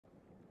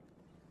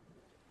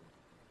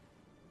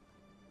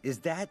Is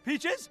that...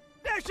 Peaches?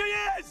 There she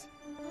is!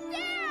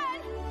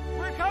 Dad!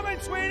 We're coming,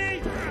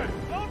 sweetie!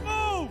 Don't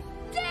move!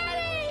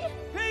 Daddy!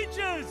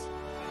 Peaches!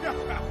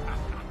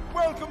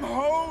 Welcome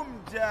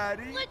home,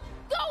 Daddy! Let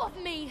go of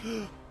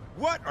me!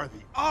 What are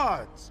the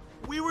odds?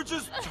 We were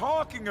just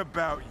talking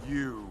about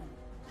you.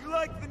 You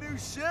like the new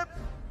ship?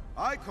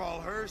 I call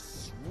her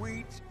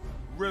Sweet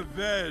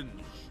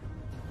Revenge.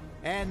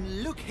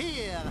 And look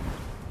here,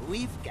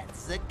 we've got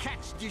the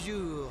catch du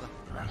jour.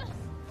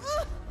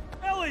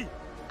 Ellie!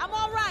 I'm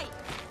all right.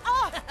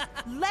 Oh,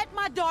 let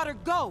my daughter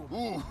go.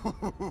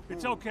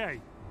 It's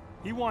okay.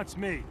 He wants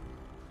me,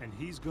 and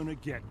he's gonna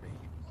get me.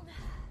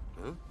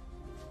 Huh?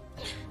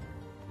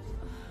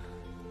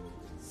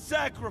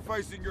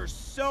 Sacrificing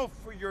yourself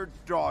for your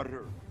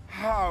daughter.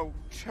 How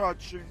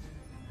touching.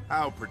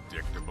 How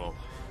predictable.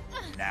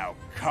 Now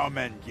come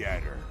and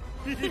get her.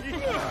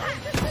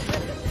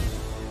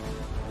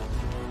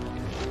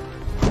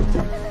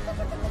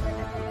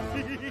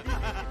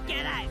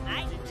 G'day,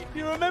 mate.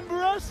 You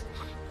remember us?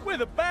 We're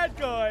the bad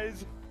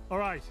guys. All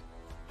right,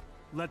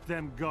 let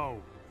them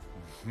go.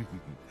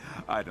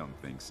 I don't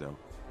think so.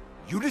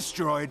 You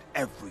destroyed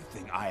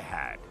everything I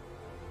had.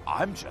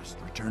 I'm just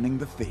returning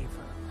the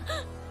favor.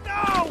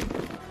 No!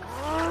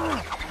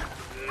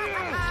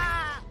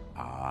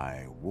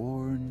 I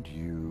warned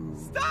you.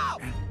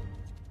 Stop!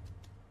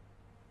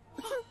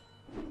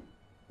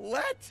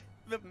 Let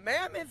the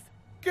mammoth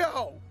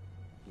go!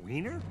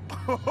 Wiener?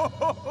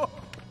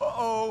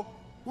 Uh-oh!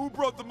 Who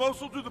brought the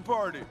muscle to the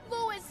party?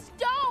 Louis,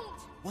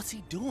 don't! What's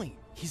he doing?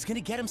 He's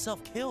gonna get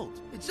himself killed.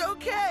 It's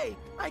okay.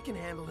 I can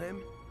handle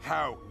him.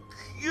 How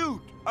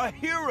cute! A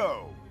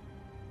hero!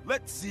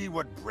 Let's see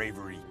what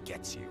bravery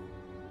gets you.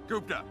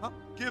 Gupta,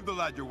 give the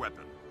lad your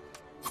weapon.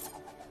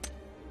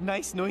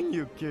 Nice knowing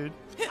you, kid.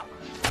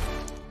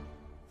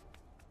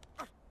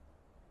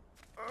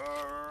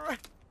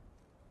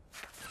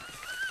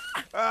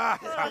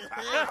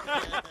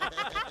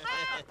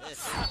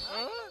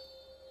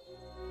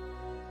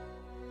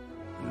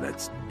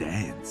 Let's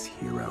dance,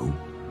 hero.